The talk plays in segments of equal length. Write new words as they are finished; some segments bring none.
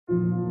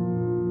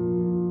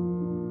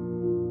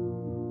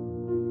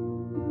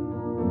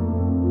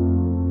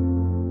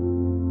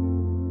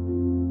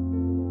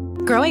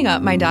Growing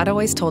up, my dad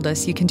always told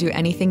us you can do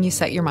anything you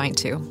set your mind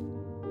to.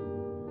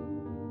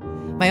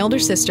 My older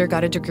sister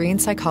got a degree in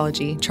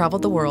psychology,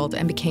 traveled the world,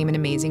 and became an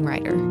amazing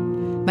writer.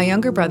 My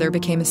younger brother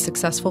became a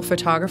successful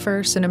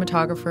photographer,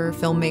 cinematographer,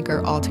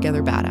 filmmaker,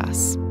 altogether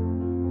badass.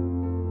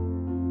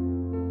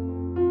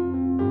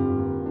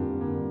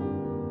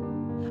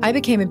 I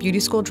became a beauty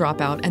school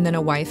dropout and then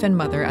a wife and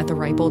mother at the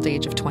ripe old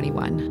age of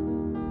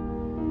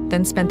 21.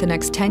 Then spent the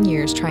next 10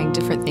 years trying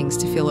different things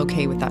to feel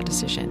okay with that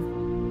decision.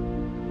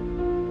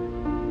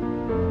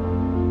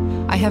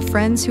 I have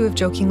friends who have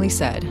jokingly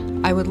said,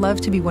 I would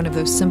love to be one of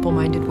those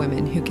simple-minded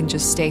women who can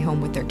just stay home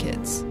with their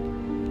kids.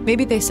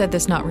 Maybe they said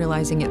this not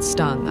realizing it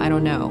stung, I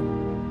don't know.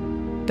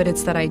 But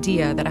it's that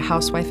idea that a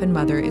housewife and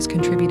mother is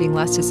contributing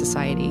less to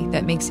society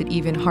that makes it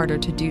even harder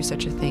to do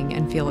such a thing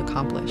and feel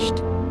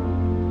accomplished.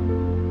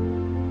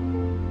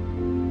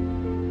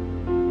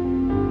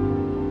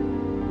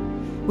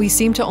 We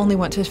seem to only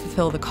want to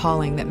fulfill the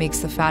calling that makes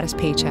the fattest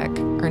paycheck,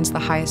 earns the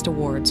highest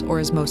awards, or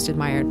is most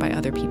admired by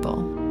other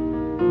people.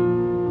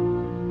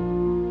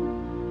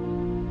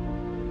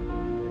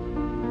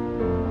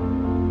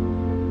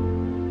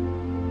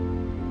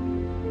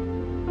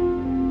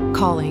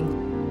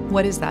 Calling.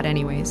 What is that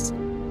anyways?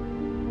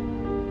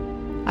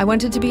 I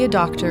wanted to be a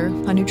doctor,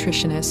 a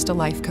nutritionist, a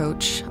life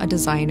coach, a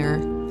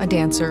designer, a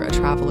dancer, a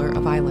traveler, a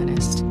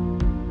violinist.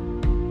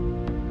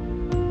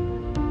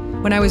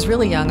 When I was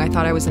really young, I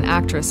thought I was an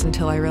actress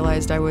until I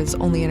realized I was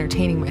only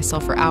entertaining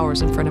myself for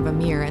hours in front of a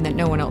mirror and that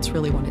no one else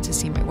really wanted to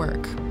see my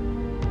work.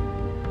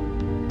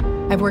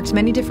 I've worked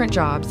many different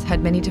jobs,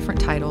 had many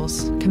different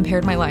titles,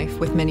 compared my life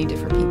with many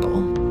different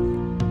people.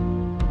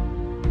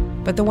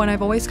 But the one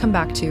I've always come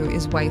back to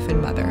is wife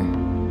and mother.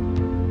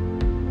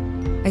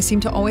 I seem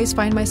to always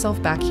find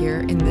myself back here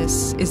in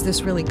this, is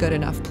this really good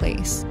enough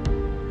place?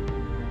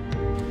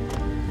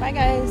 Bye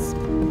guys.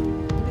 Have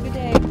a good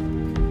day.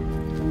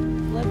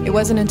 Love you. It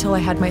wasn't until I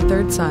had my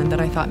third son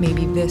that I thought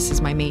maybe this is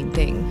my main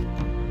thing.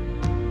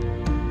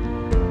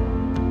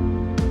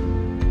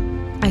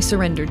 I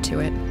surrendered to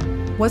it.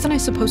 Wasn't I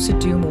supposed to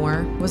do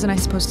more? Wasn't I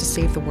supposed to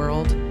save the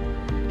world?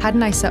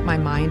 Hadn't I set my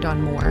mind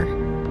on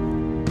more?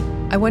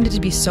 I wanted to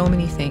be so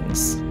many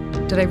things.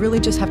 Did I really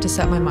just have to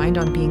set my mind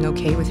on being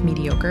okay with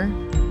mediocre?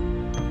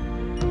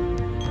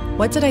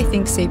 What did I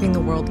think saving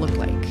the world looked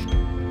like?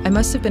 I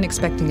must have been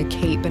expecting a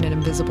cape and an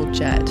invisible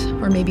jet,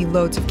 or maybe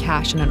loads of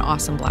cash and an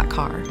awesome black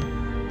car.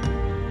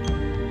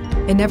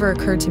 It never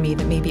occurred to me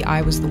that maybe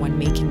I was the one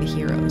making the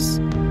heroes.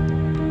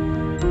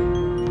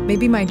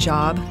 Maybe my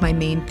job, my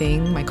main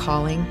thing, my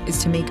calling, is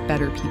to make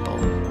better people.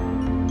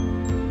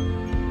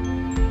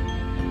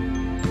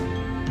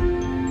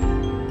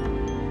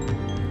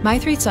 My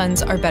 3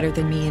 sons are better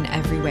than me in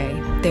every way.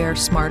 They are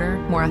smarter,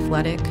 more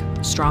athletic,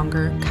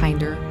 stronger,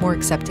 kinder, more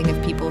accepting of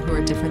people who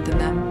are different than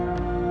them,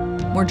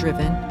 more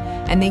driven,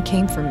 and they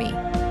came from me.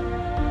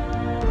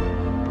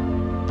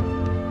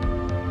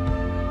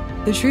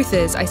 The truth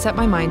is, I set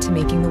my mind to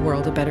making the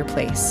world a better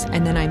place,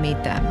 and then I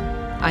made them.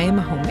 I am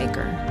a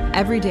homemaker.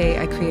 Every day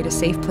I create a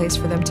safe place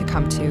for them to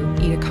come to,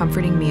 eat a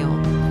comforting meal,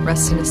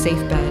 rest in a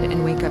safe bed,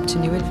 and wake up to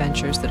new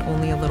adventures that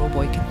only a little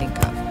boy can think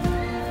of.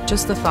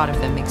 Just the thought of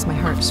them makes my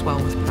heart swell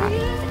with pride.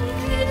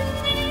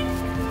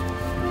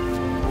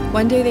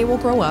 One day they will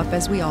grow up,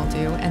 as we all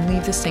do, and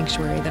leave the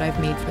sanctuary that I've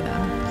made for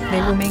them.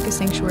 They will make a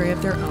sanctuary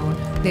of their own.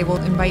 They will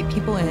invite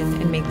people in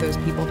and make those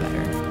people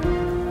better.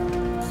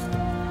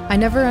 I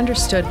never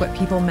understood what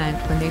people meant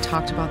when they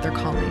talked about their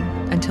calling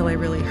until I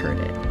really heard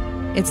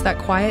it. It's that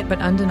quiet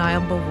but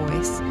undeniable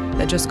voice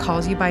that just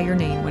calls you by your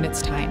name when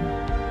it's time.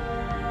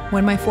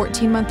 When my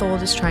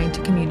 14-month-old is trying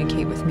to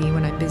communicate with me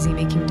when I'm busy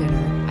making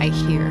dinner, I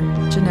hear,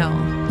 Janell,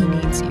 he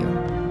needs you.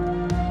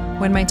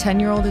 When my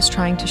 10-year-old is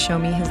trying to show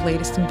me his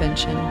latest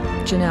invention,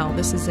 Janell,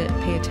 this is it,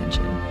 pay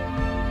attention.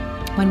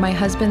 When my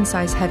husband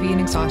sighs heavy in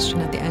exhaustion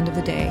at the end of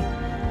the day,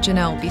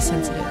 Janell, be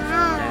sensitive.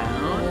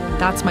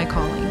 That's my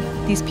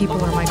calling. These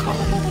people are my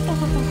calling.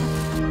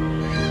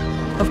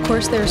 Of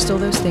course, there are still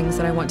those things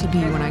that I want to be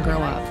when I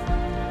grow up.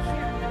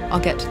 I'll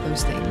get to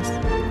those things.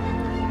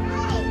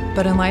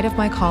 But in light of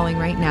my calling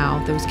right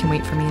now, those can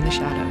wait for me in the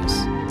shadows.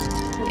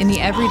 In the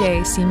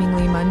everyday,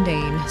 seemingly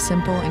mundane,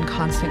 simple, and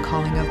constant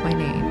calling of my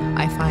name,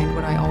 I find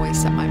what I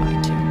always set my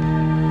mind to.